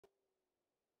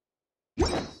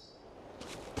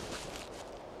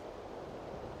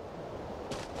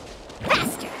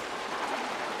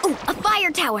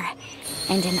fire tower.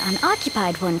 And an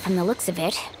unoccupied one from the looks of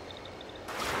it.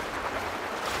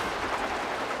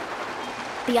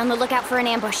 Be on the lookout for an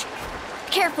ambush.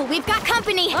 Careful, we've got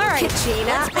company! All right,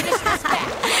 Gina.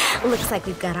 Looks like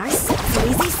we've got ourselves an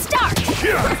easy start.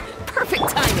 Perfect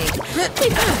timing. We've got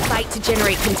to fight to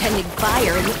generate contending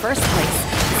fire in the first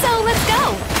place. So let's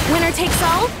go. Winner takes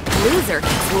all, loser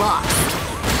gets lost.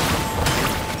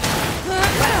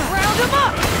 Round them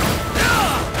up!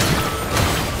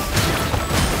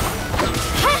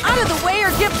 Out of the way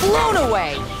or get blown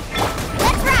away!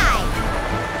 Let's ride!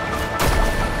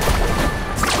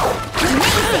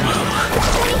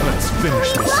 Let's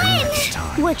finish this next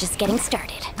time. We're just getting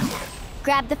started.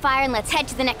 Grab the fire and let's head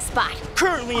to the next spot.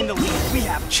 Currently in the lead, we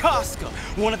have Chaska,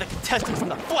 one of the contestants from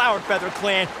the Flower Feather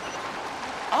clan.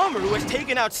 Amaru has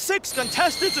taken out 6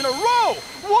 contestants in a row!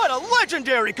 What a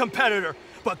legendary competitor!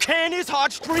 But can his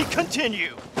hot streak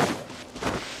continue?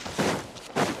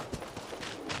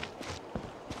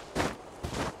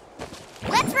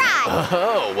 Let's ride!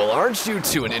 Oh, well, aren't you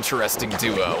two an interesting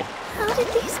duo? How did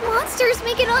these monsters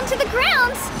make it onto the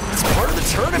ground? It's part of the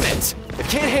tournament. If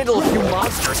you can't handle a few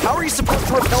monsters, how are you supposed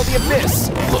to repel the abyss?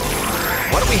 Look,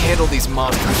 why don't we handle these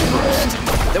monsters first?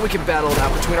 Then we can battle it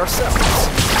out between ourselves.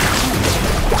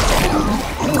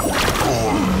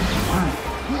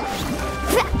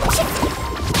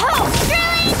 Oh,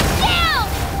 drilling down!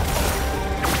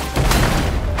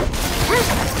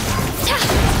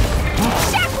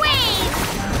 Shockwave!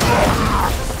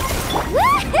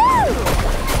 Woohoo!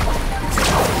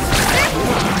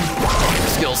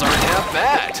 Skills aren't half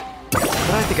bad. But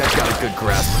I think I've got a good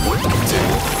grasp of what you can do.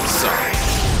 Sorry,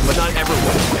 but not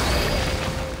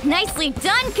everyone. Nicely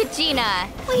done, Kachina!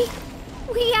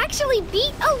 We actually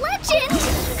beat a legend!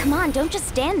 Come on, don't just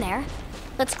stand there.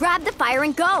 Let's grab the fire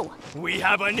and go! We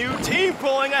have a new team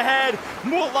pulling ahead!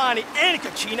 Mulani and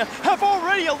Kachina have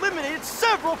already eliminated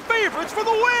several favorites for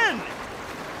the win!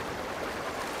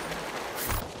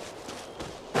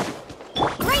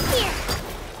 Right here!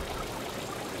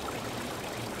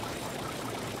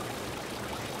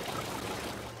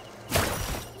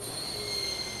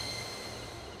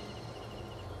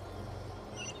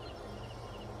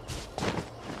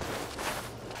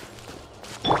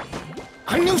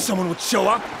 I knew someone would show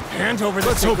up. Hand over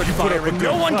the sacred fire and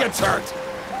no one gets hurt.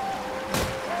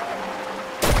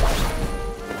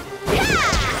 Yeah!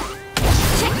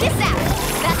 Check this out!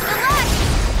 Best of luck!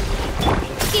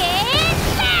 Get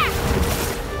back!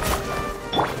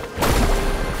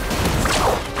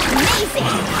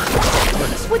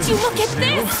 Amazing! Would you look at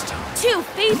this? 2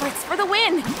 favorites for the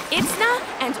win. Itzna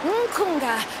and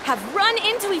Unkunga have run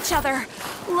into each other.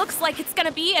 Looks like it's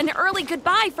gonna be an early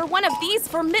goodbye for one of these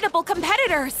formidable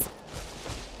competitors.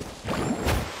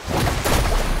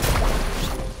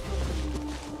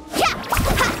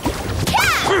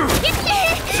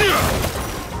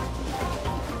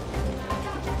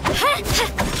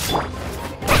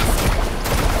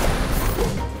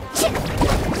 Stick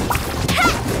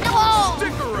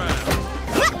around.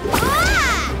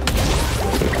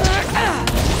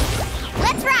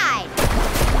 Let's ride!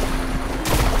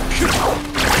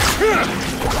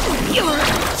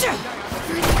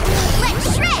 Let's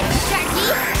shred, Sharky!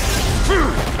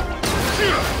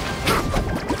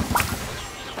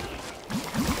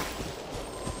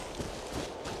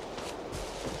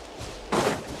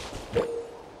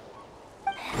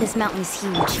 This mountain's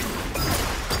huge.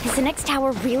 Is the next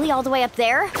tower really all the way up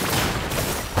there?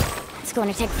 It's going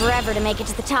to take forever to make it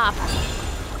to the top.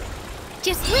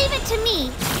 Just leave it to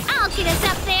me. I'll get us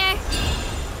up there.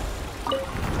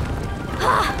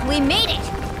 Ah, we made it!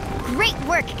 Great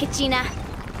work, Kachina.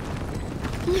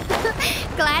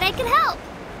 Glad I could help.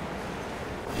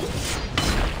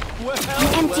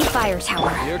 An empty fire tower.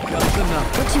 Here comes another.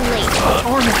 We're too late.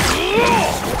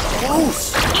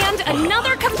 Close. And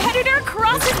another competitor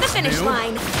crosses the finish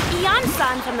line.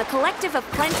 Ian-san from the Collective of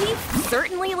Plenty,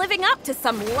 certainly living up to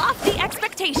some lofty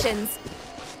expectations.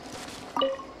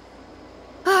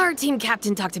 Our team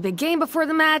captain talked a big game before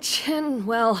the match, and,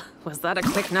 well, was that a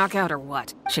quick knockout or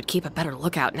what? Should keep a better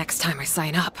lookout next time I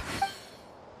sign up.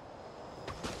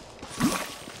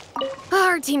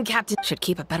 Our team captain should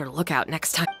keep a better lookout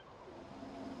next time.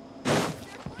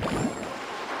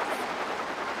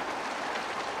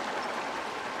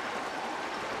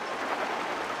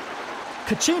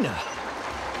 Kachina,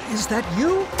 is that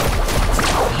you?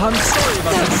 I'm sorry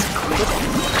about this.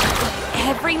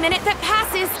 Every minute that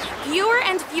passes, fewer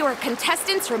and fewer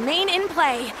contestants remain in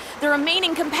play. The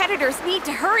remaining competitors need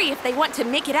to hurry if they want to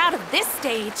make it out of this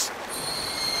stage.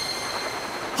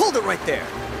 Hold it right there.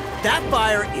 That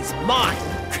fire is mine.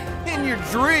 In your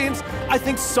dreams, I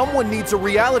think someone needs a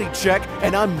reality check,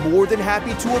 and I'm more than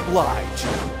happy to oblige.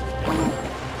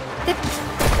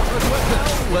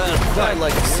 Well, I'd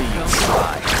like to see you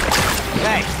try.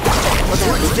 Hey, let's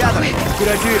work together. Good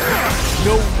idea.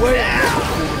 No way.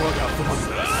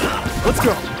 Let's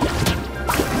go.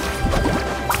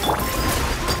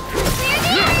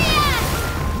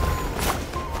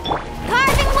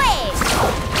 Carving waves!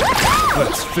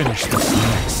 Let's finish this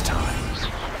next time.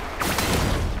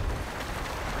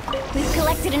 We've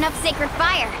collected enough sacred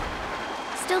fire.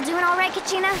 Still doing all right,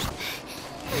 Kachina?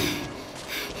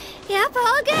 Yep,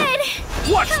 all good.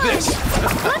 Watch Come this! on.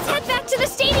 Let's head back to the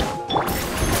stadium.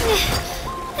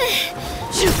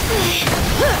 So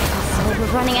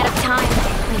we're running out of time.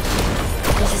 Wait,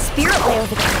 there's a spirit way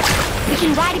over there. We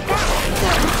can ride it back.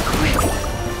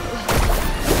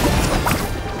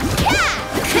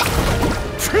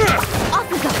 Off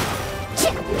we go.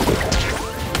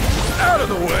 Out of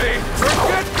the way!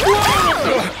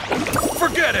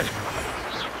 Forget it!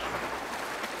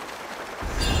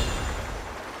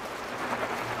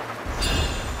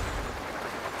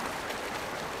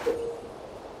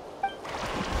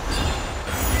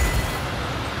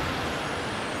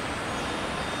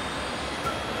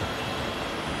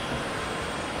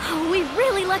 Oh, we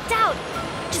really lucked out.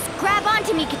 Just grab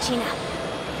onto me, Kachina.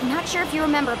 I'm not sure if you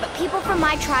remember, but people from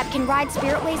my tribe can ride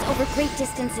spiritways over great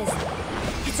distances.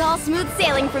 It's all smooth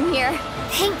sailing from here.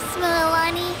 Thanks,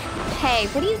 Milani. Hey,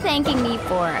 what are you thanking me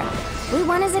for? We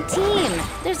won as a team.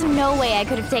 There's no way I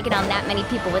could have taken on that many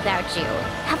people without you.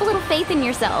 Have a little faith in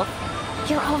yourself.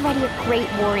 You're already a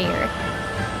great warrior.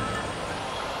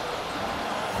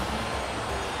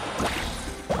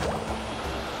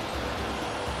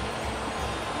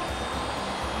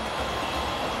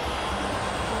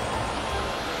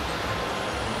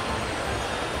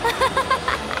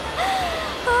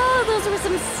 Oh, those were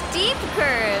some steep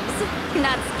curves. You're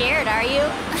not scared, are you?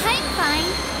 I'm fine.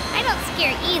 I don't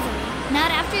scare easily. Not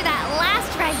after that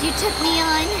last ride you took me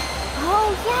on.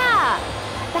 Oh, yeah.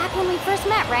 Back when we first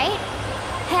met, right?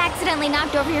 I accidentally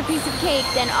knocked over your piece of cake,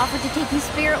 then offered to take you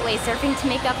spiritway surfing to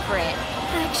make up for it.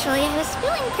 Actually, I was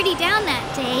feeling pretty down that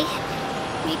day.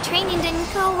 My training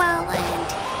didn't go well, and...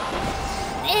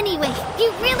 Anyway, you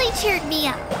really cheered me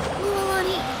up.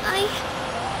 Milani, I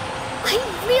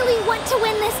really want to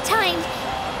win this time.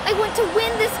 I want to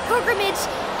win this pilgrimage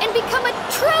and become a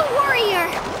true warrior.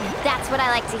 That's what I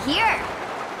like to hear.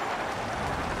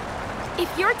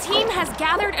 If your team has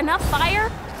gathered enough fire,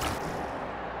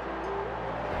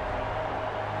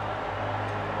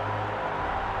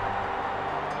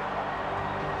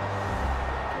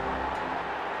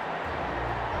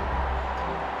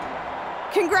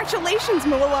 Congratulations,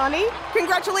 Milani!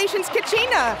 Congratulations,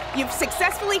 Kachina! You've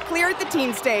successfully cleared the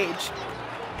team stage.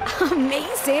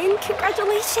 amazing!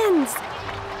 Congratulations!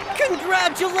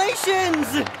 Congratulations!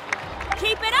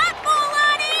 Keep it up,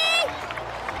 Milani!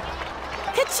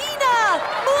 Kachina!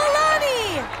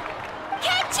 Milani!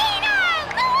 Kachina!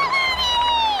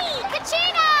 Milani!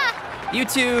 Kachina! You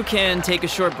two can take a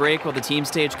short break while the team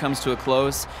stage comes to a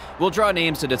close. We'll draw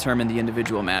names to determine the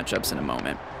individual matchups in a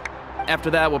moment.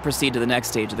 After that, we'll proceed to the next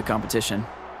stage of the competition.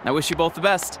 I wish you both the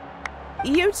best.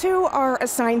 You two are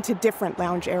assigned to different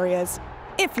lounge areas.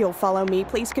 If you'll follow me,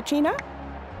 please, Kachina.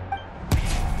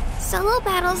 Solo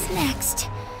battle's next.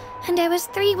 And I was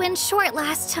 3 wins short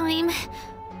last time.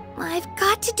 I've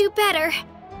got to do better.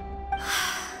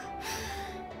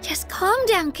 Just calm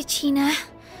down, Kachina.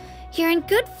 You're in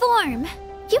good form.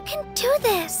 You can do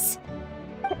this.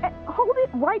 Hold it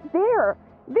right there.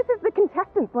 This is the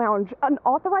contestants' lounge.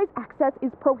 Unauthorized access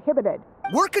is prohibited.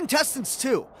 We're contestants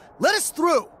too. Let us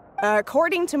through.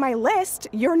 According to my list,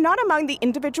 you're not among the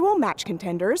individual match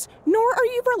contenders, nor are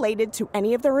you related to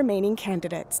any of the remaining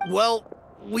candidates. Well,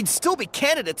 we'd still be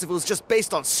candidates if it was just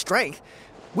based on strength.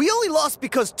 We only lost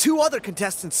because 2 other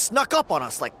contestants snuck up on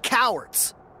us like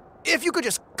cowards. If you could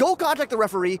just go contact the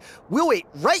referee, we'll wait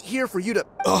right here for you to...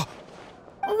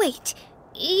 Wait,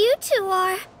 you two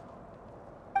are...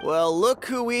 Well, look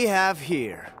who we have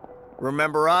here.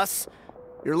 Remember us?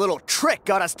 Your little trick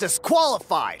got us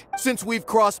disqualified. Since we've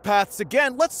crossed paths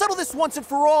again, let's settle this once and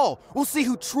for all. We'll see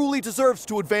who truly deserves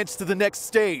to advance to the next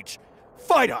stage.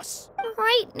 Fight us!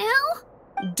 Right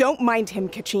now? Don't mind him,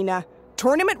 Kachina.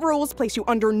 Tournament rules place you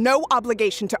under no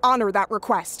obligation to honor that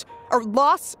request. A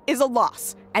loss is a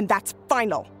loss, and that's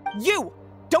final. You!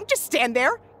 Don't just stand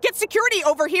there! Get security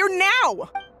over here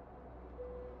now!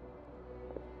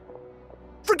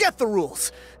 Forget the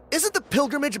rules. Isn't the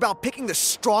pilgrimage about picking the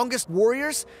strongest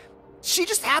warriors? She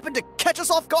just happened to catch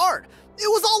us off guard. It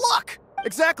was all luck.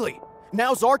 Exactly.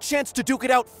 Now's our chance to duke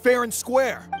it out fair and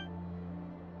square.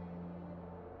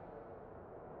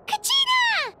 Kachina!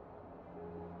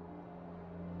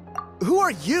 Who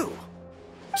are you?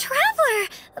 Traveler!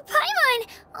 Paimon!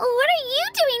 What are you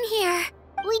doing here?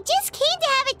 We just came to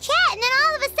have a chat, and then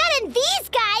all of a sudden these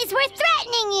guys were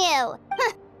threatening you!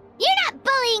 You're not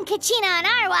bullying Kachina on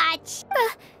our watch!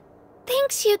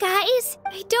 Thanks, you guys.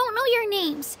 I don't know your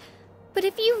names, but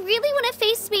if you really want to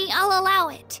face me, I'll allow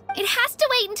it. It has to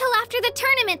wait until after the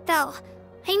tournament, though.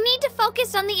 I need to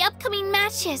focus on the upcoming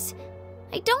matches.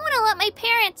 I don't want to let my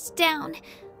parents down,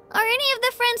 or any of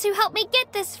the friends who helped me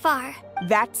get this far.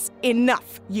 That's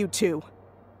enough, you two.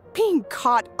 Being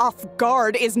caught off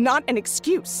guard is not an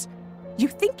excuse. You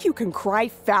think you can cry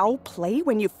foul play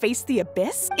when you face the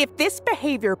abyss? If this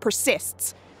behavior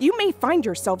persists, you may find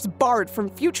yourselves barred from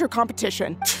future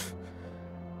competition.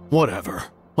 Whatever.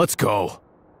 Let's go.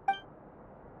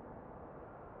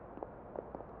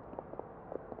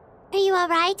 Are you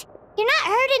alright? You're not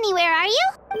hurt anywhere, are you?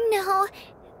 No,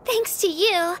 thanks to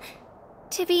you.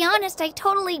 To be honest, I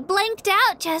totally blanked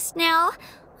out just now.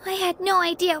 I had no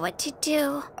idea what to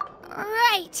do.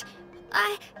 Right.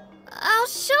 I'll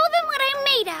show them what I'm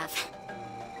made of.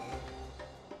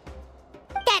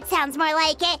 That sounds more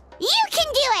like it. You can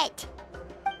do it!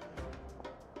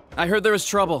 I heard there was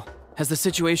trouble. Has the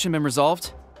situation been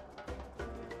resolved?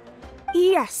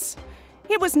 Yes.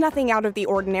 It was nothing out of the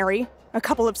ordinary. A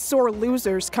couple of sore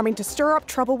losers coming to stir up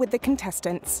trouble with the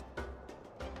contestants.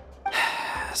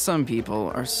 Some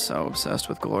people are so obsessed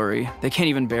with glory, they can't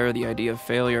even bear the idea of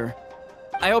failure.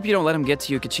 I hope you don't let him get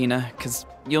to you, Kachina, because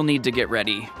you'll need to get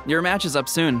ready. Your match is up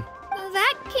soon.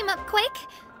 That came up quick.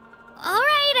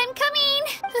 Alright, I'm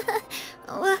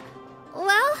coming.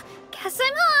 Well, guess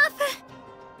I'm off.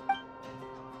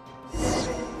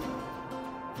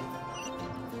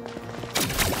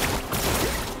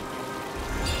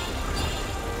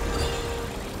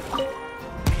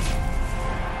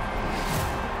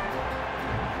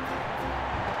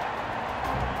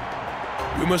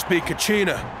 You must be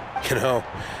Kachina. You know,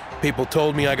 people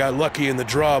told me I got lucky in the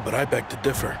draw, but I beg to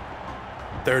differ.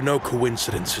 There are no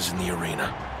coincidences in the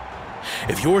arena.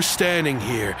 If you're standing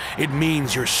here, it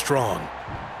means you're strong,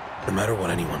 no matter what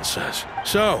anyone says.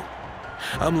 So,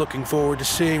 I'm looking forward to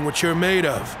seeing what you're made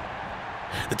of.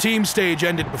 The team stage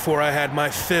ended before I had my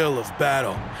fill of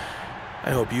battle.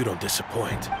 I hope you don't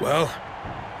disappoint. Well,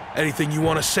 anything you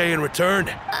want to say in return?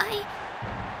 I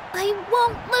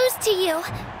won't lose to you.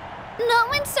 Not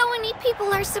when so many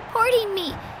people are supporting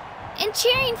me and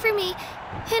cheering for me.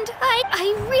 And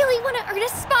I really want to earn a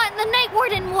spot in the Night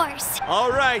Warden Wars.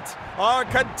 All right, our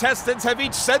contestants have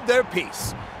each said their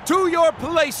piece. To your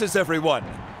places, everyone.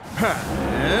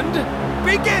 And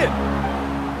begin!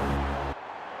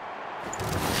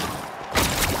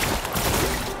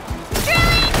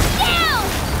 Drilling down!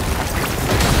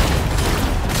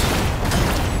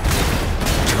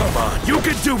 Come on, you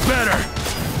can do better!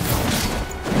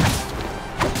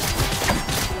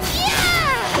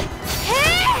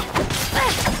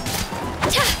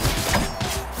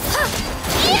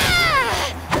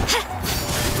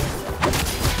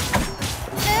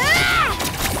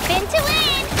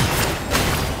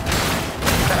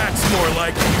 More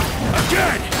like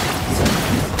again!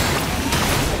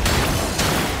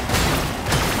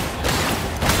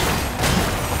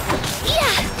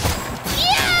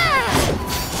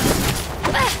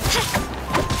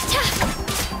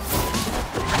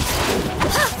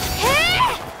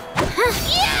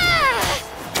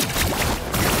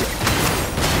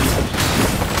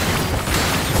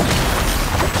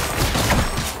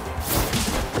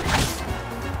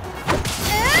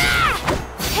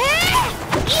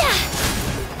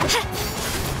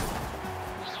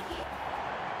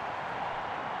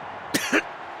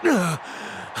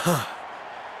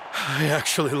 I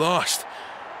actually lost.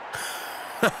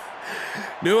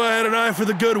 Knew I had an eye for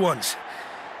the good ones.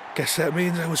 Guess that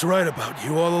means I was right about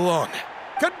you all along.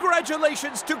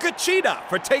 Congratulations to Kachina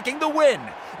for taking the win.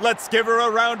 Let's give her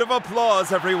a round of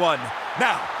applause, everyone.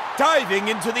 Now, diving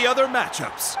into the other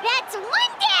matchups. That's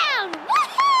one down!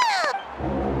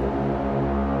 Woohoo!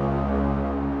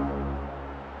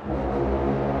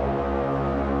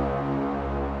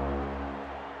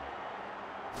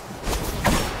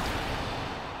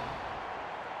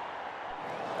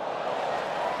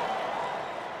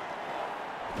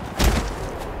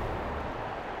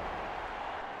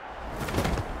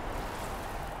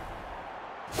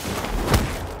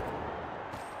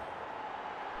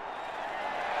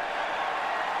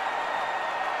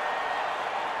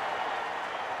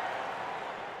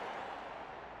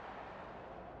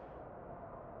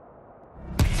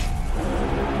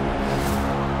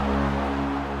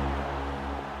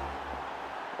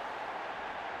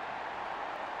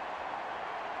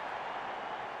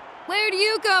 Where do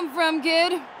you come from,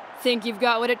 kid? Think you've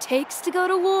got what it takes to go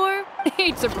to war?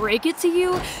 Hate to break it to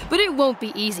you, but it won't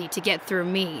be easy to get through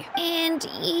me. And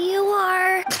you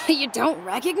are... You don't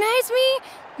recognize me?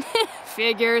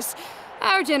 Figures.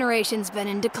 Our generation's been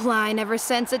in decline ever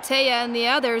since Ateya and the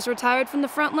others retired from the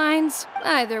front lines.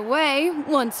 Either way,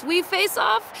 once we face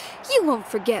off, you won't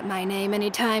forget my name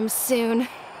anytime soon.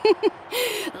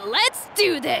 Let's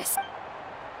do this!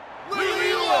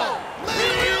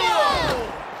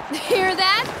 Hear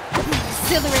that?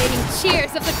 Exhilarating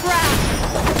cheers of the crowd.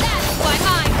 That's why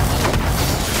I'm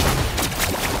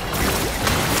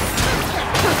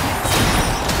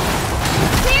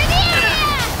Clear the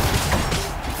area!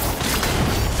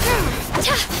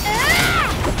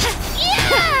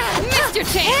 Mr.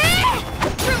 Chance!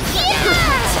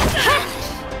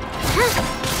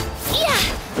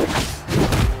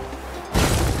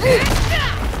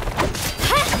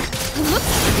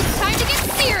 Looks like it's time to get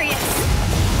serious!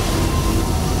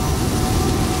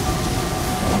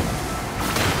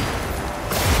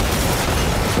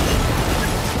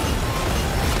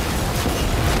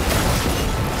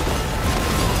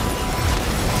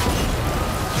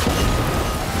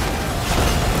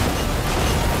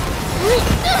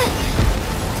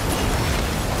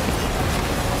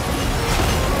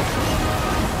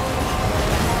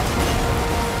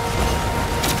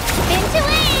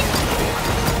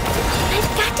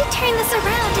 Turn this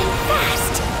around and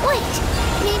fast! Wait,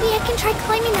 maybe I can try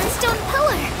climbing that stone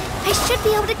pillar. I should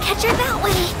be able to catch her that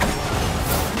way.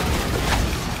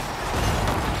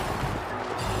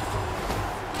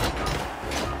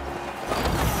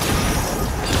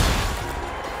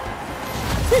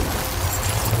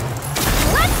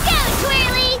 Let's go,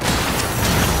 Twirly!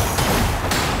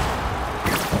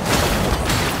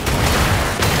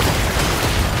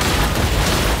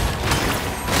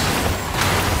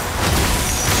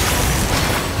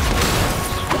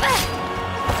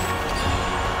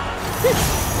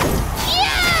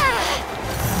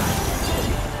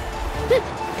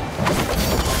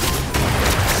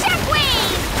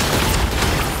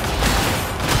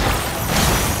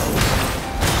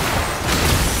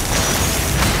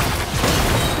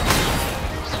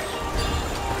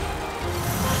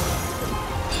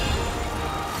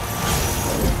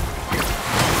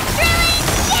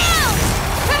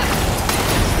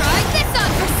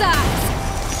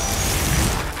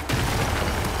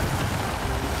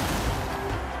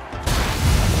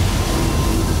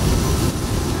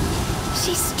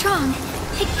 She's strong.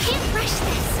 I can't rush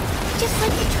this. Just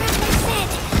like the traveler said,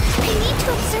 I need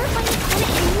to observe my opponent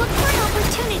and look for an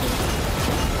opportunity.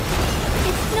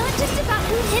 It's not just about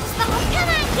who hits the home. Come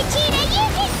on, Kachina, you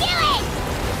can do it!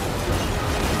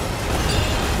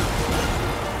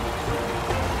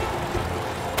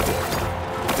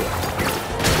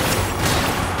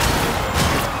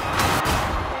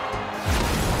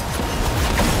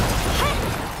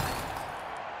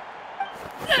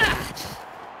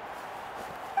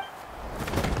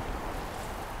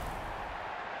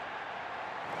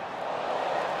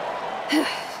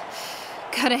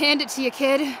 Gotta hand it to you,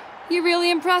 kid. You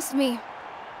really impressed me.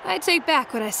 I take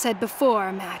back what I said before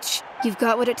our match. You've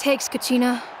got what it takes,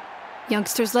 Kachina.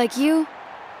 Youngsters like you,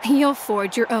 you'll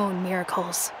forge your own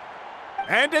miracles.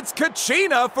 And it's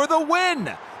Kachina for the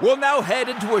win! We'll now head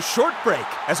into a short break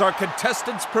as our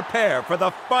contestants prepare for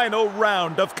the final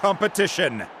round of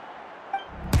competition.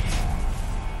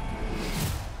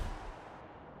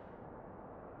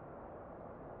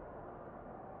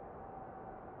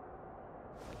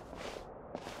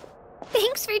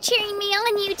 Thanks for cheering me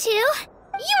on, you two.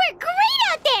 You were great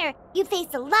out there! You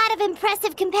faced a lot of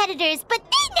impressive competitors, but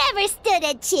they never stood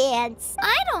a chance.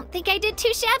 I don't think I did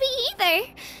too shabby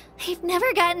either. I've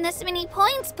never gotten this many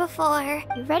points before.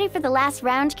 You ready for the last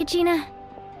round, Kachina?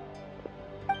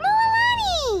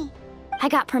 Milani! I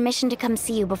got permission to come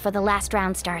see you before the last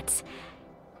round starts.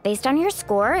 Based on your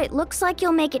score, it looks like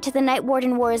you'll make it to the Night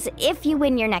Warden Wars if you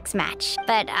win your next match.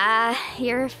 But,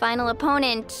 your final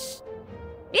opponent...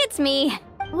 it's me.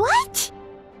 What?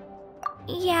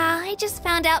 Yeah, I just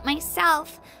found out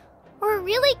myself. We're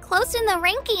really close in the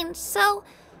rankings, so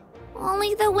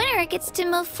only the winner gets to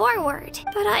move forward.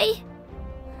 But I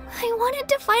wanted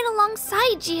to fight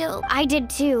alongside you. I did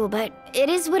too, but it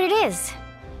is what it is.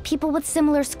 People with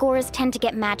similar scores tend to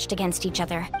get matched against each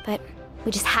other, but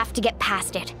we just have to get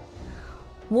past it.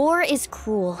 War is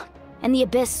cruel, and the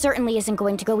Abyss certainly isn't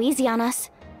going to go easy on us.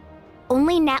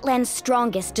 Only Natlan's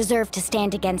strongest deserve to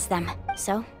stand against them.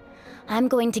 So, I'm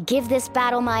going to give this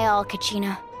battle my all,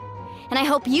 Kachina. And I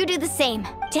hope you do the same.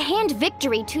 To hand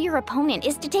victory to your opponent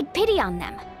is to take pity on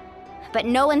them. But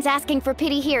no one's asking for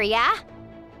pity here, yeah?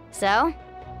 So,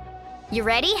 you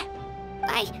ready?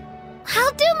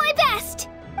 I'll do my best!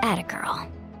 Atta girl.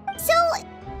 So,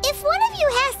 if one of you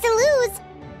has to lose,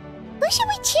 who should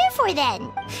we cheer for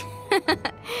then?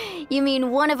 You mean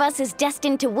one of us is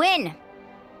destined to win?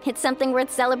 It's something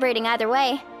worth celebrating either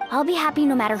way. I'll be happy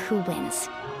no matter who wins.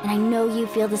 And I know you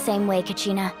feel the same way,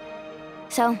 Kachina.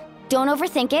 So, don't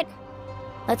overthink it.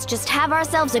 Let's just have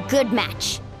ourselves a good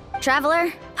match.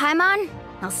 Traveler, Paimon,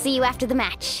 I'll see you after the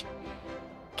match.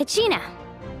 Kachina,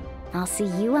 I'll see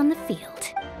you on the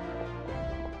field.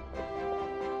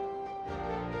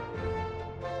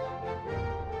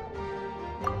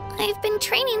 I've been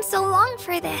training so long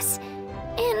for this,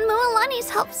 and Mualani's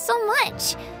helped so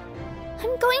much.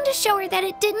 I'm going to show her that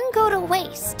it didn't go to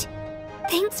waste.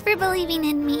 Thanks for believing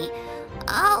in me.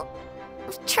 I'll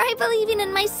try believing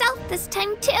in myself this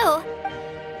time too.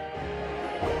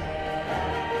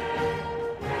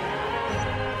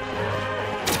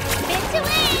 Fit to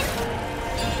win!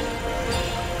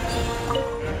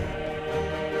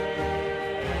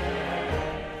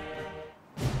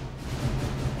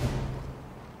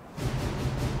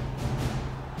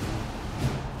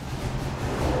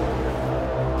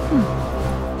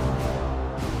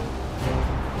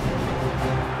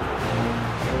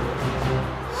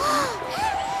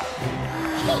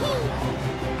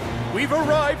 We've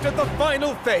arrived at the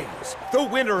final phase. The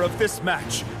winner of this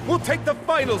match will take the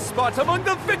final spot among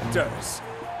the victors.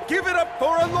 Give it up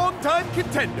for a long-time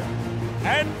contender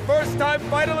and first-time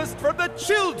finalist from the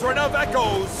Children of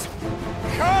Echoes,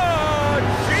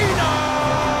 Kachina!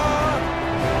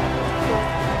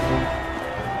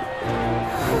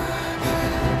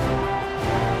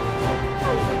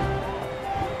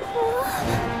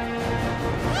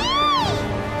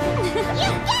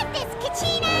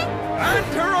 And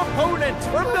her opponent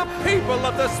from the people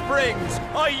of the Springs,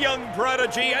 a young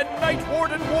prodigy and Night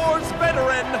Warden Wars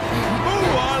veteran,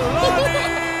 Mualani!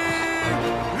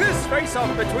 This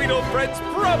face-off between old friends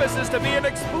promises to be an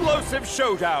explosive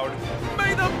showdown.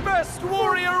 May the best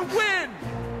warrior win!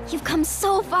 You've come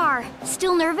so far.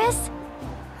 Still nervous?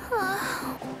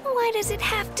 Why does it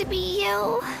have to be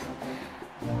you?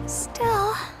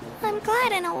 Still, I'm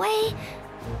glad in a way.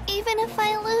 Even if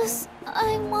I lose,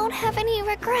 I won't have any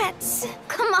regrets.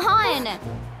 Come on!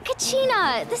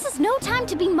 Kachina, this is no time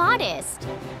to be modest.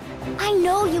 I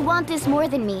know you want this more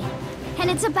than me. And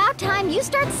it's about time you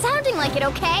start sounding like it,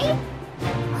 okay?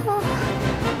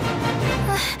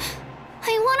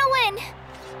 I want to win.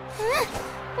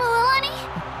 Mualani,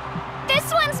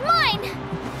 this one's mine!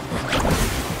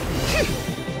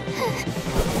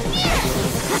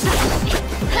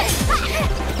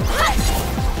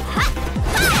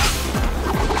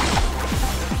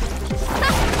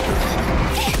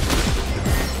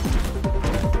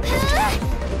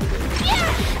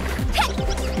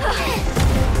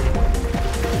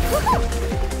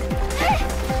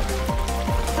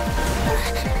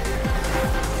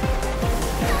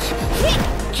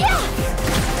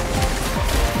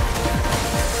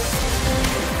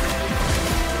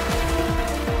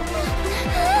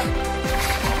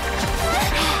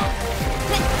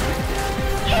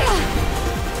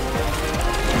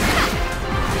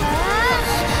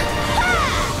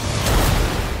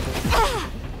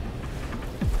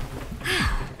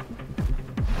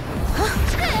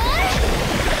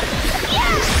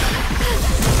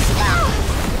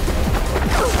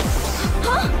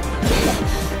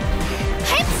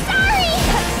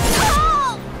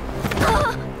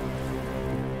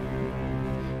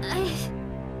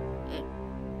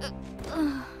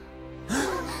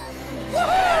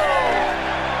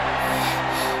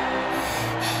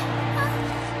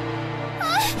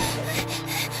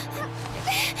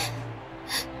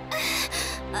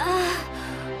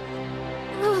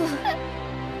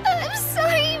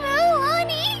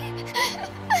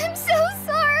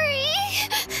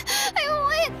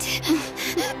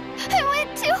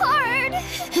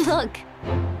 Look.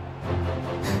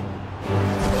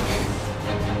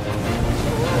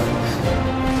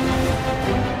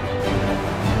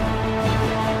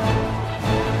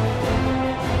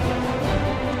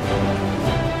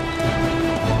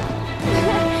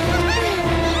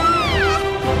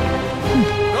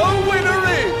 The winner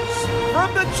is, from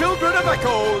the Children of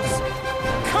Echoes,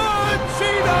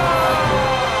 Kachina!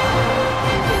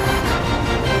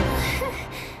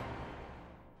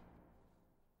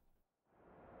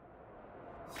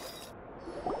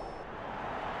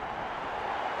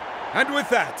 And with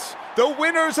that, the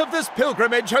winners of this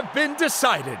pilgrimage have been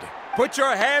decided. Put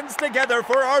your hands together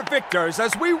for our victors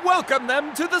as we welcome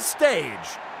them to the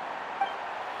stage.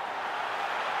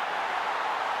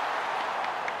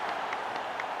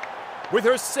 With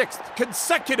her 6th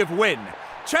consecutive win,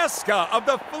 Cheska of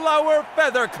the Flower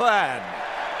Feather Clan.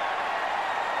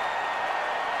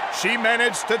 She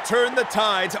managed to turn the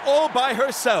tides all by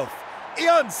herself.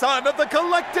 Ian-san of the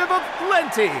Collective of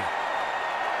Plenty.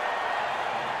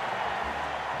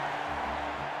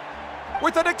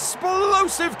 With an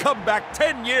explosive comeback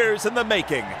 10 years in the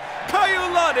making,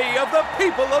 Kaiulani of the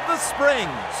People of the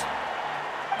Springs.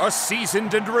 A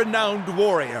seasoned and renowned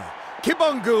warrior,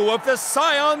 Kibungu of the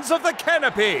Scions of the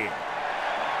Canopy.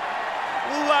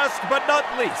 Last but not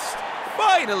least,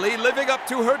 finally living up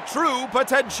to her true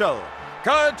potential,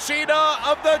 Kachina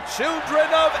of the Children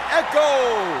of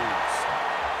Echoes!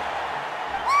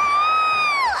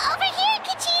 Woo! Over here,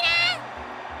 Kachina!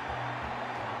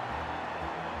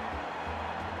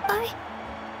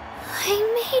 I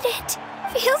made it.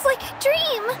 Feels like a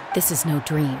dream. This is no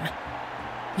dream.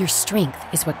 Your strength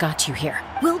is what got you here.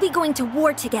 We'll be going to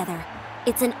war together.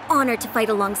 It's an honor to fight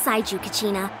alongside you,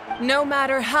 Kachina. No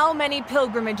matter how many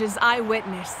pilgrimages I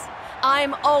witness,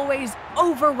 I'm always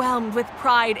overwhelmed with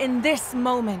pride in this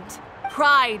moment.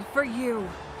 Pride for you,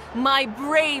 my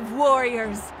brave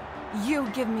warriors. You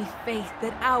give me faith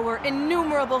that our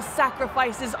innumerable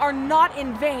sacrifices are not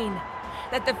in vain,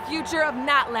 that the future of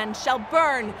Natlan shall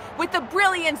burn with the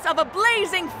brilliance of a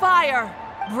blazing fire.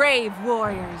 Brave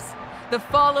warriors, the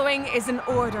following is an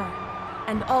order,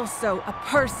 and also a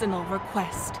personal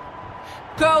request.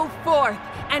 Go forth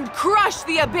and crush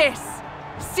the abyss!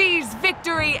 Seize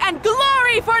victory and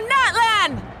glory for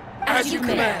Natlan! As you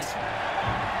command.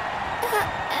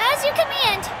 As you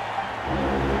command.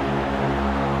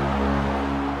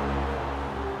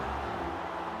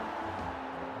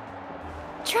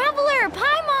 Traveler,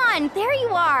 Paimon, there you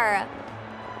are.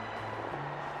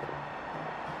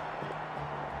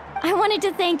 I wanted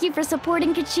to thank you for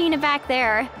supporting Kachina back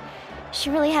there. She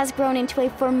really has grown into a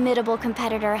formidable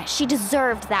competitor. She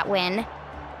deserved that win.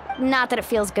 Not that it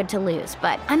feels good to lose,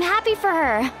 but I'm happy for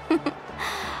her.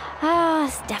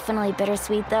 It's definitely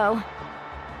bittersweet, though.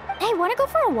 Hey, wanna go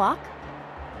for a walk?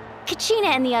 Kachina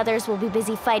and the others will be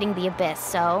busy fighting the Abyss,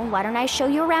 so why don't I show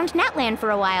you around Natlan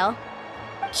for a while?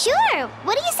 Sure!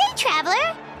 What do you say,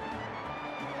 Traveler?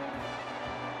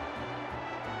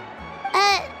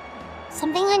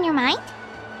 Something on your mind?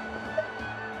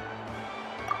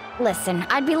 Listen,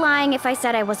 I'd be lying if I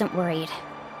said I wasn't worried.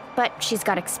 But she's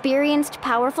got experienced,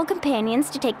 powerful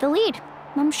companions to take the lead.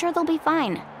 I'm sure they'll be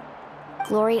fine.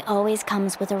 Glory always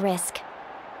comes with a risk.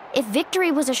 If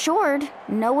victory was assured,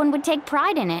 no one would take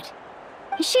pride in it.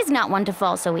 She's not one to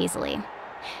fall so easily.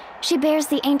 She bears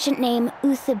the ancient name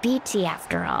Uthabiti,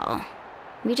 after all.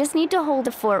 We just need to hold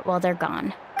the fort while they're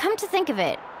gone. Come to think of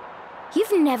it,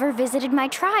 you've never visited my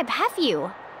tribe, have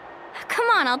you? Come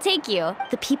on, I'll take you.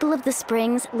 The people of the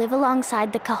Springs live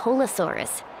alongside the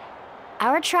Kaholasaurus.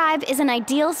 Our tribe is an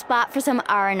ideal spot for some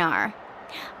R&R.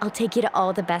 I'll take you to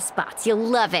all the best spots. You'll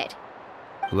love it.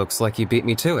 Looks like you beat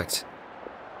me to it.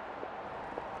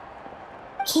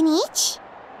 Kinich?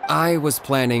 I was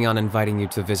planning on inviting you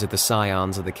to visit the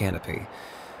Scions of the Canopy.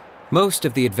 Most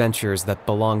of the adventurers that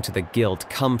belong to the guild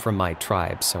come from my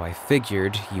tribe, so I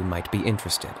figured you might be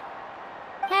interested.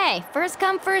 Hey, first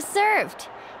come, first served.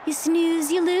 You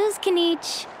snooze, you lose,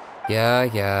 Kinich.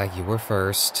 Yeah, you were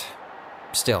first.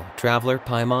 Still, Traveler,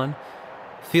 Paimon,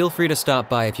 feel free to stop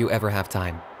by if you ever have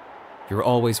time. You're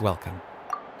always welcome.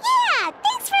 Yeah,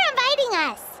 thanks for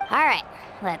inviting us. All right,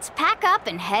 let's pack up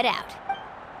and head out.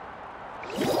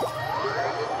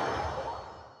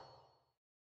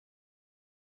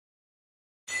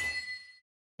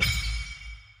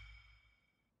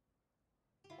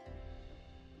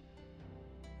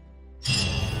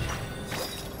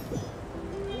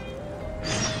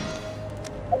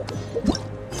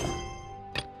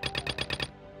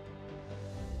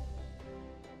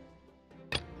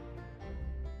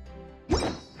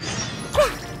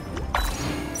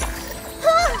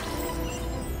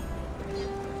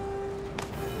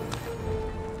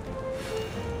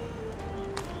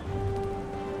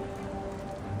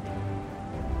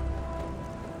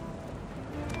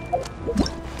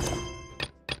 What?